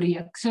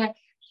opbreek. So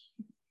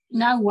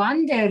no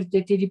wonder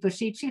dit het die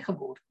persepsie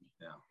geword.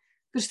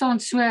 Verstaan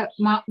so,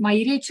 maar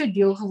hierdie het so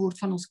deel geword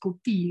van ons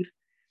kultuur,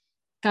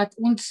 dat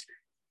ons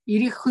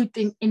hierdie goed,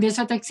 en dis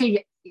wat ek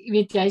sê,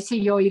 weet jy sê,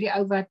 ja, hierdie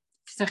ou wat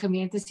sy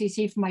gemeente sê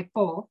vir my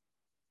pa,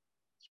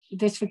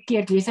 dit is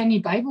verkeerd, lees hy nie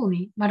die Bybel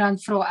nie, maar dan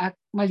vra ek,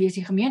 maar lees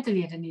die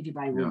gemeentelede nie die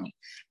Bybel nie.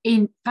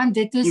 En, want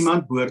dit is...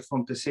 Iemand behoort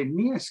van te sê,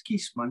 nee,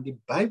 ekskuus man, die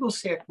Bybel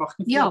sê ek mag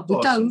nie vir jou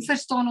baas nie. Hoe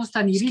verstaan ons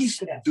dan hierdie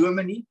skrif?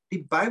 Dominee,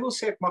 die Bybel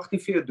sê ek mag nie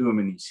vir jou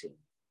dominee sê.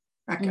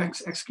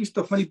 Ekskuus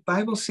tog, maar die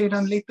Bybel sê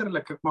dan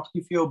letterlik, ek mag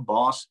nie vir jou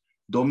baas,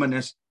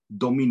 dominus,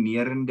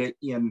 dominerende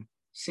een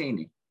sê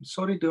nie.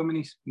 Sorry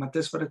dominees, maar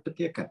dis wat dit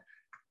beteken.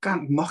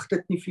 Mag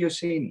dit nie vir jou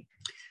sê nie.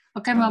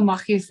 Okay, maar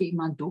mag jy vir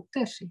iemand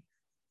dokter sê?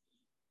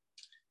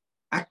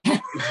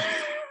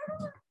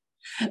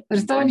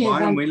 Verstaan jy?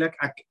 Baie moeilik,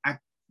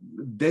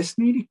 dis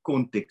nie die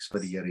konteks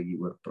wat die Here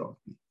hieroor praat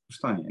nie.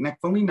 Verstaan jy? En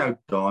ek wil nie nou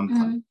daaraan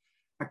gaan.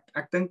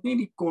 Ek dink nie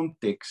die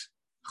konteks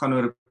gaan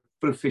oor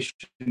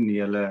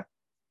professionele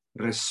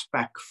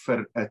respek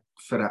vir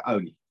 'n ou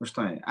nie.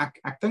 Verstaan jy?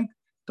 Ek dink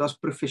daar's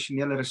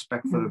professionele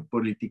respek vir 'n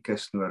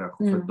politikus nodig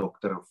of 'n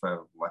dokter of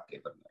 'n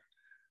whatever.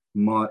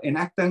 Maar en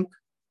ek dink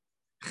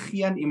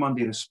geen iemand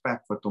die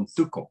respek wat hom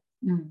toekom.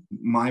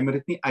 Maar hy moet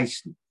dit nie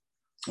eis nie.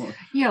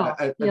 Ja,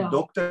 'n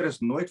dokter is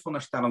nooit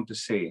veronderstel om te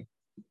sê,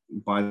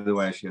 by the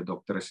way, as jy 'n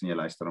dokter is en jy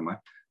luister na my,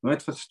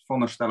 nooit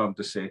veronderstel om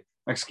te sê,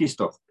 ekskuus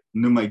tog,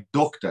 noem my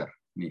dokter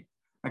nie.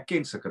 Ek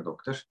ken sulke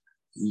dokters,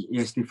 jy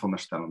is nie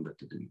veronderstel om dit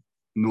te doen.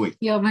 Nooit.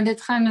 Ja, maar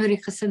dit gaan oor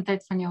die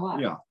gesindheid van jou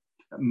hart. Ja.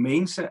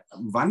 Mense,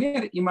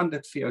 wanneer iemand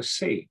dit vir jou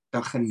sê,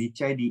 dan geniet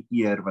jy die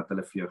eer wat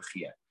hulle vir jou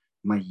gee.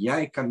 Maar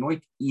jy kan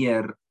nooit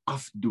eer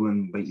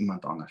afdoen by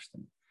iemand anders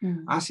nie.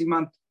 As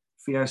iemand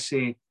vir jou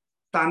sê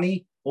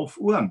tannie of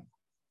oom,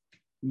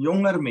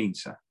 jonger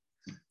mense,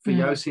 vir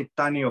jou sê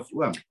tannie of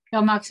oom.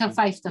 Ja, maar ek sou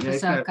 50 Jy's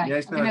is nou- okay.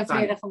 jy's Ek nou ben nou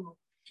tannie. vrede gemaak.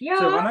 Ja,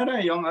 So wanneer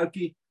 'n jong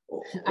ouetjie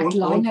ek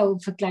laai nou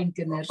vir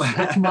kleinkinders.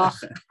 Ek mag.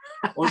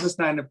 ons is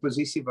nou in 'n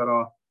posisie waar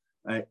daar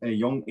 'n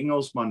jong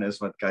Engelsman is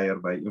wat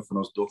kuier by een van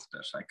ons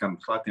dogters. Hy kan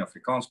glad nie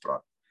Afrikaans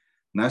praat.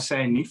 Nou sê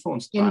hy nie vir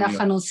ons Eendag tannie.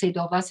 gaan ons sê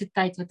daar was 'n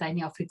tyd wat hy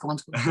nie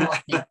Afrikaans kon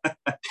praat nie.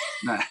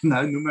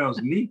 Nou noem hy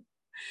ons nie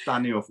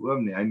tannie of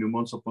oom nie. Hy noem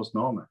ons op ons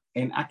name.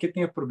 En ek het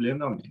nie 'n probleem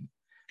daarmee nie.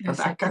 Want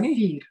ek kan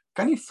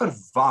nie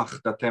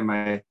verwag dat hy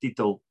my 'n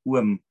titel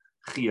oom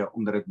gee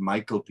omdat dit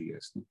my kultuur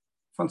is nie.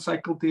 Van sy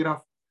kultuur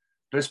af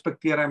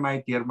respekteer hy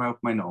my deur my op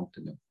my naam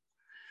te noem.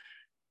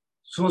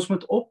 So ons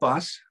moet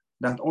oppas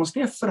dat ons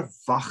nie 'n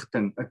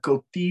verwagting, 'n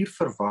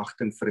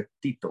kultuurverwagting vir 'n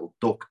titel,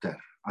 dokter,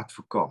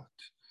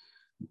 advokaat,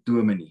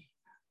 dominee,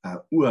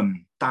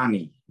 oom,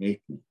 tannie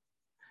het nie.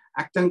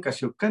 Ek dink as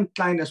jou kind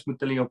klein is, moet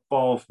hulle jou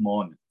pa of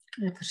ma noem.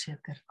 Ek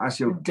verseker. As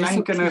jou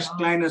kleinkinders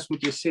klein is,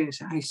 moet jy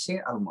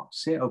sê ouma,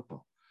 sê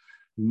oupa.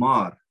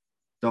 Maar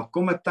daar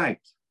kom 'n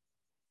tyd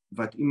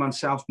wat iemand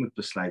self moet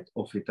besluit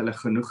of het hulle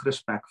genoeg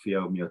respek vir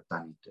jou om jou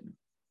tannie te noem.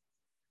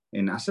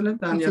 En as hulle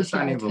dan jou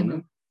tannie wil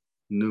noem,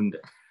 noem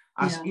dit.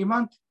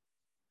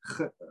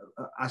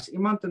 As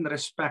iemand in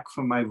respek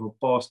vir my wil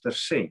pastor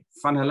sê,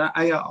 van hulle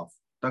eie af,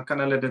 dan kan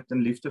hulle dit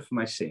in liefde vir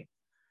my sê.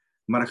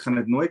 Maar ek gaan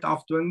dit nooit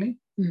afdwing nie.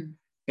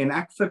 En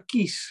ek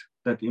verkies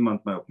dat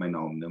iemand my op my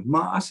naam noem.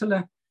 Maar as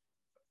hulle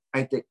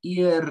uit 'n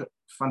eer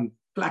van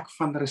plek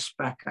van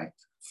respek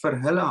uit vir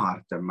hulle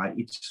harte my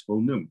iets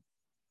wil noem,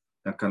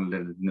 dan kan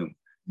hulle dit noem.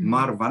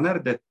 Maar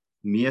wanneer dit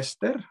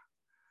meester,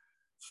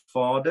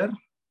 vader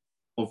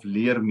of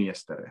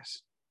leermeester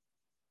is,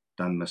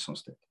 dan mis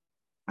ons dit.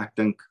 Ek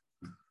dink,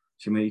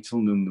 as jy my iets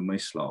wil noem, noem my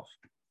slaaf,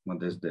 want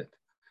dis dit.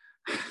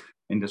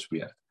 En dis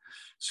weird.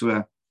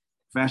 So,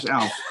 vers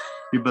 11,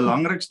 die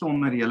belangrikste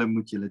onder julle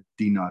moet julle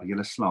dienaar,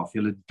 julle slaaf,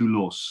 julle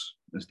doulos,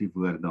 is die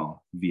woord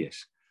daar,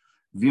 wees.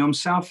 Wie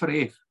homself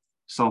verhef,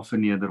 sal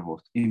verneder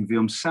word, en wie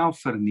homself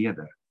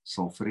verneder,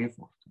 sal verhef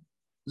word.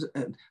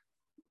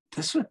 Dit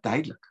is so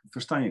duidelik,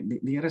 verstaan jy?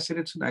 Die Here sê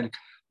dit so duidelik.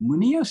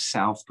 Moenie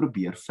jouself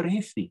probeer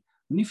verhef nie.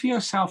 Moenie vir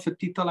jouself 'n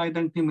titel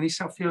uitdink nie, moenie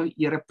self vir jou 'n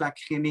ereplek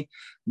gee nie.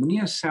 Moenie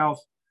jouself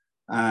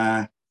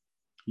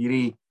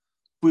hierdie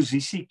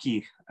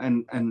posisietjie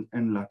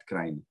in laat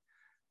kry nie.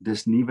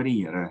 Dis nie wat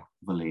die Here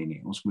wil hê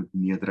nie. Ons moet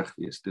nederig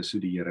wees. Dis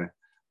hoe die Here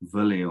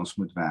wil hê ons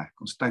moet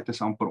werk. Ons tyd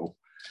is amper op.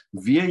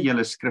 Wee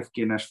julle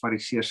skrifkenners,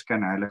 fariseërs,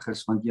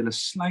 skynheiliges, want julle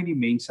sny die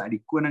mense uit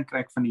die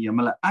koninkryk van die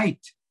hemele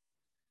uit.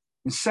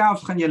 En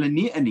self gaan julle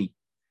nie in nie.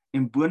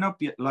 En boonop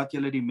laat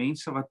julle die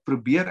mense wat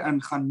probeer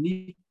ingaan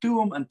nie toe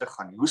om in te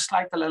gaan nie. Hoe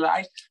sluit hulle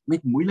uit?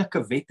 Met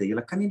moeilike wette.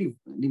 Julle kan nie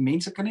die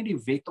mense kan nie die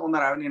wette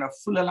onderhou nie, en dan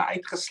voel hulle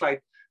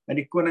uitgesluit in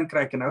die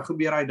koninkryk, en nou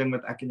gebeur hy ding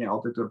wat ek en jy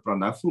altyd oor praat.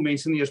 Nou voel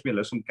mense nie eers meer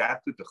lus om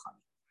kerk toe te gaan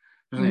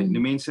nie. Die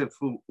mense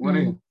voel,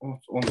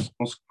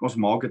 ons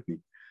maak dit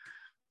nie.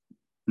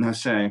 Nou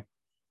sê hy,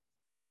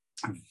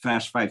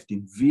 vers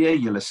 15, wee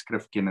julle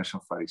skrifkenners en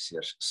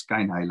fariseërs,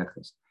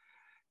 skynheiliges.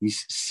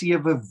 Hier's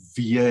 7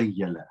 wee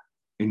julle.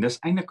 En dis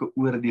eintlik 'n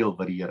oordeel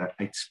wat die Here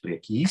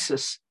uitspreek.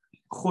 Jesus,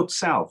 God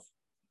self,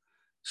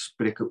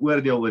 spreek 'n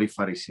oordeel oor die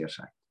fariseërs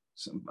uit.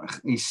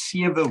 Die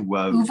 7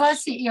 woes. Hoe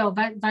was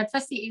wat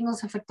was die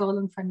Engelse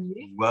vertaling van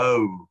hierdie?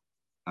 Woe.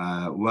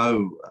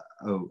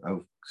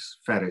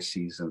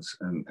 Pharisees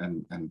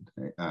en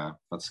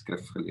wat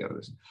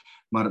skrifgeleerdes.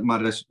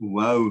 Maar dis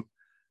woe,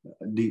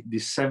 die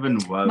 7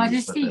 woes. Maar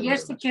dis die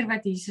eerste keer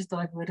wat Jesus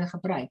daai woorde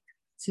gebruik.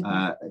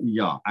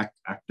 Ja,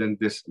 ek dink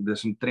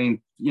dis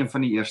omtrent een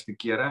van die eerste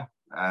kere.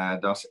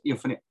 Daar's een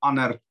van die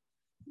ander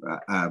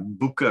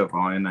boeke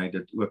waarin hy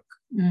dit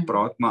ook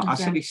praat, maar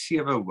as hy die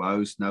 7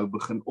 woes nou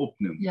begin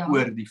opnoem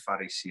oor die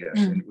fariseërs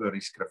en oor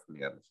die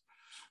skrifgeleerdes,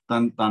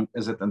 dan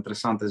is dit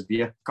interessant, is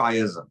weer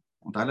kaiism.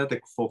 Onthou dat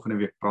ek volgende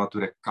week praat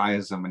oor 'n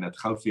kaiism en dit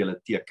gou vir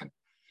julle teken.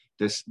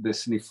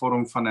 Dis in die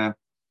vorm van 'n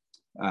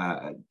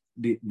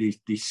die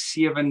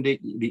 7de,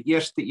 die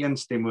eerste een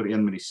stem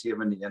ooreen met die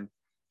 7de een,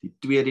 die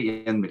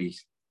tweede een met die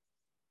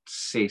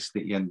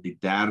 6de een, die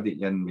derde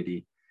een met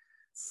die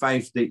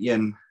 5de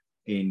een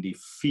en die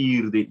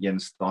 4de een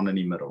staan in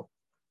die middel,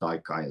 daai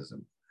kaiism.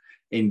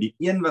 En die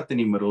een wat in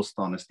die middel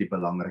staan is die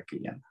belangrike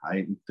een.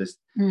 Dis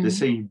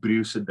 'n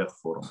Hebreëse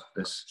digvorm.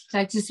 Dis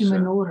soos die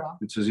menorah.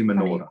 Dit soos die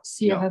menorah.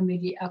 7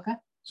 met die okay.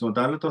 So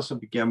onthou dat ons 'n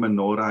bietjie 'n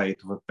menorah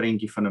het of 'n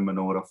prentjie van 'n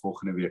menorah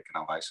volgende week en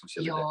dan wys ons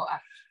julle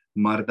dit.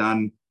 Maar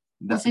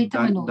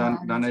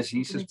dan is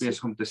Jesus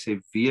besig om te sê,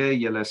 wee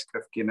julle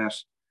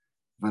skrifkenners,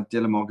 want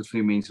julle maak dit vir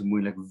die mense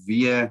moeilik.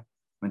 Wee,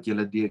 want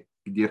julle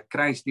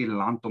deurkruis die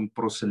land om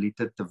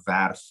proseliete te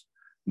werf,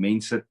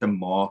 mense te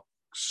maak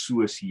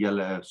soos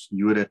julle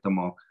Jode te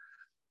maak.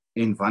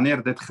 En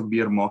wanneer dit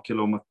gebeur, maak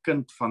julle hom 'n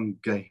kind van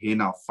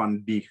Gehenna,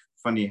 van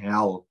die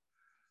hel,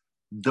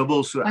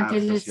 dubbel so Want erg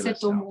julle as julle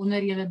sit om self.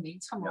 onder julle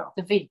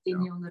mensgemaakte wet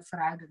en nie onder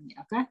verhouding nie,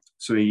 okay?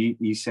 So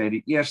hier sê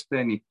die eerste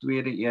en die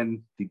tweede een,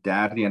 die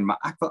derde een, maar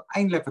ek wil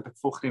eintlik wat ek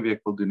volgende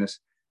week wil doen is,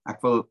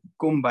 ek wil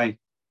kom by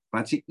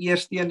wat is die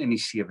eerste een en die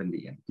sewende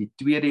een, die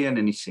tweede een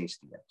en die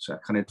 6de een. So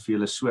ek gaan dit vir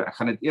julle ek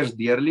gaan dit eers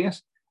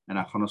deurlees en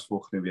dan gaan ons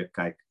volgende week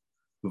kyk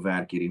hoe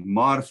werk hierdie.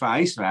 Maar vir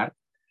huiswerk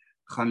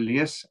gaan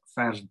lees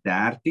vers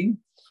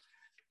 13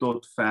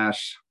 tot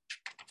vers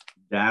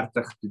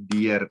 30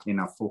 deur en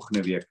dan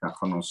volgende week dan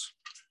gaan ons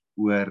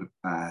oor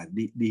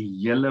die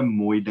hele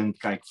mooi ding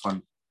kyk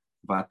van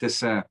wat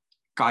is 'n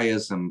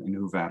chiasm en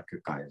hoe werk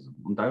 'n chiasm.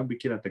 Onthou 'n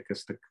bietjie dat ek 'n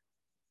stuk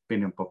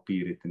pen en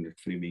papier het en dit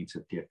vir die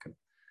mense teken.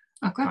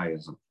 Okay.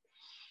 Chiasm.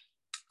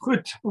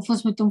 Goed. Of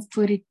ons moet hom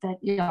voor die tyd,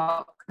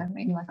 ja,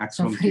 anyway, Ek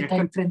so sal vir die teken.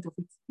 tyd print of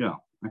iets. Ja,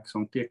 ek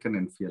sal teken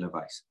en vir julle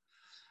wys.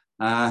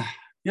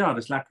 Ja,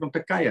 dis lekker om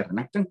te kuier en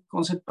ek dink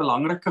ons het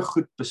belangrike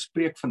goed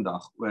bespreek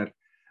vandag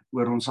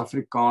oor ons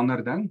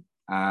Afrikaner ding.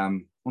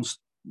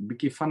 Ons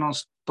bietjie van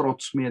ons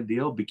trots mee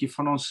deel, bietjie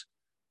van ons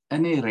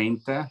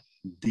inherente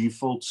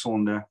default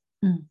sonde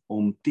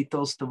om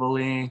titels te wil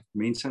hê,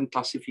 mense in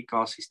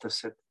klassifikasies te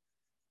sit.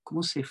 Kom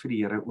ons sê vir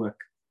die Here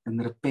ook in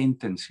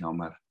repentance,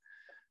 jammer.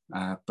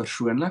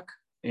 Persoonlik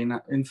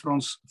en vir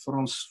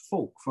ons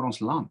volk, vir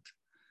ons land.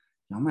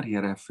 Jammer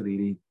Here vir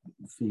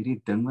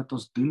hierdie ding wat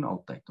ons doen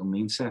altyd om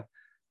mense,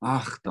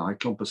 ag, daai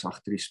klomp is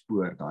agter die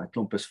spoor, daai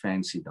klomp is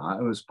fancy, daai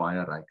ou is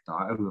baie ryk,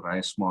 daai ou ry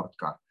 'n smart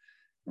car.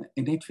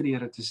 En net vir die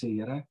Here te sê,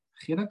 Here,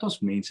 gee dat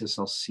ons mense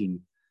sal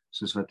sien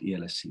soos wat U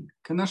hulle sien.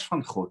 Kinders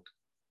van God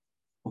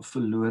of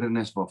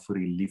verlorenes waarvoor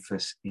U lief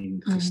is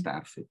en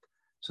gesterf het,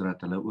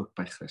 sodat hulle ook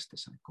by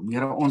Christus aankom.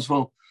 Here, ons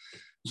wil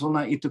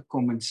na U toe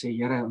kom en sê,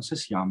 Here, ons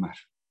is jammer.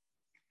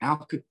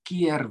 Elke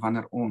keer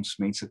wanneer ons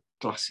mense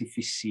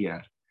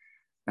klassifiseer,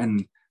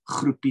 in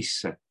groepies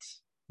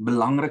sit,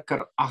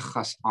 belangriker ag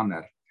as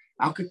ander.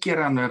 Elke keer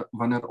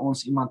wanneer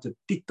ons iemand 'n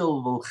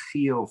titel wil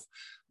gee of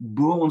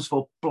bo ons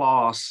wil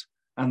plaas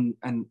in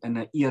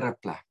 'n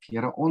ereplek.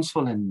 Here, ons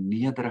wil in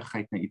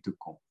nederigheid na U toe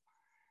kom.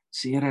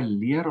 Sê Here,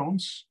 leer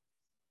ons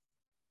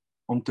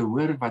om te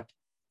hoor wat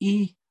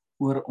U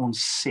oor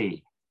ons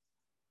sê.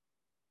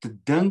 Te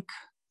dink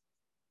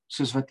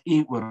soos wat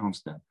U oor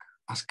ons dink,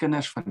 as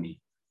kinders van U.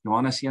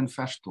 Johannes 1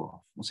 vers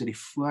 12. Ons het die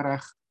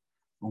voorreg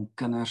om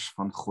kinders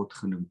van God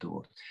genoem te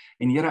word.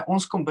 En Here,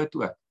 ons kom bid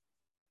ook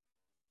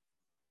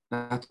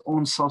dat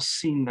ons sal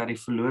sien dat die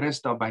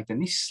verlorenes daar buite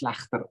nie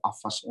slegter af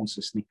as ons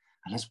is nie.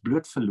 Hulle is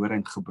bloot verlore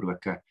en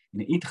gebroke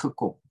en U het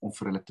gekom om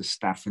vir hulle te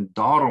sterf en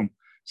daarom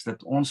is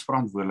dit ons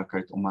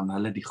verantwoordelikheid om aan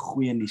hulle die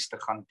goeie nuus te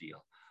gaan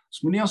deel.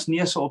 Ons moenie ons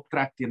neuse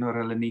optrek teenoor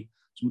hulle nie.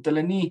 Ons moet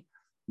hulle nie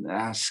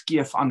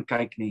skeef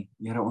aankyk nie.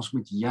 Here, ons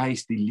moet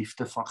juis die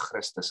liefde van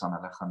Christus aan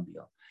hulle gaan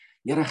deel.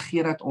 Here,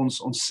 gee dat ons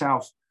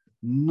onsself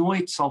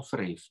nooit sal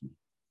verhef nie.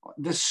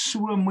 Dit is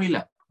so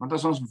moeilik, want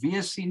as ons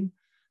weer sien,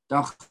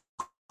 dan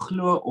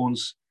glo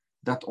ons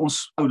dat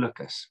ons oulik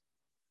is.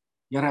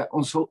 Here,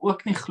 ons wil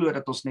ook nie glo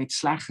dat ons net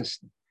sleg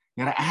is nie.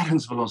 Here,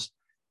 ergens wil ons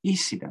U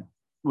sien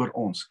oor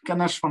ons,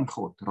 kinders van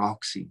God,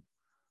 raak sien.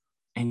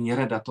 En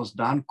Here, dat ons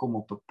dan kom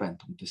op 'n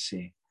punt om te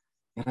sê,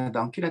 Here,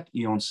 dankie dat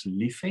U ons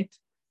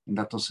liefhet en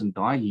dat ons in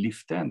daai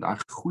liefde en daai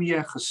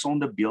goeie,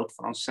 gesonde beeld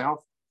van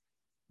onsself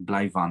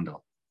bly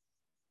wandel.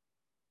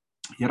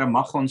 Here,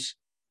 mag ons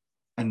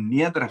in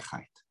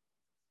nederigheid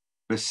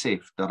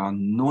besef dat daar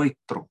nooit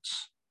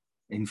trots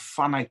en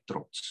vanuit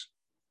trots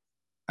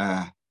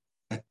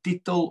 'n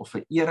titel of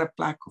 'n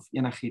ereplek of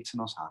enigiets in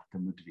ons harte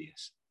moet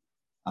wees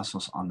as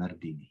ons ander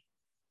dien nie.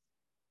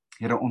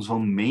 Here, ons wil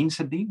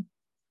mense dien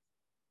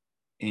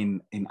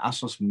en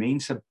as ons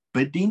mense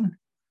bedien,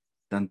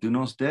 dan doen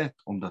ons dit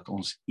omdat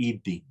ons U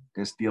dien.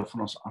 Dis deel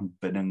van ons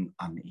aanbidding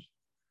aan U.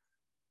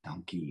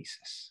 Dankie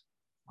Jesus.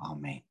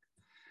 Amen.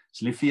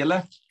 Is lief vir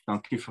julle.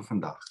 Dankie vir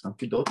vandag.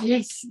 Dankie Dot.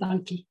 Yes,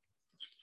 dankie.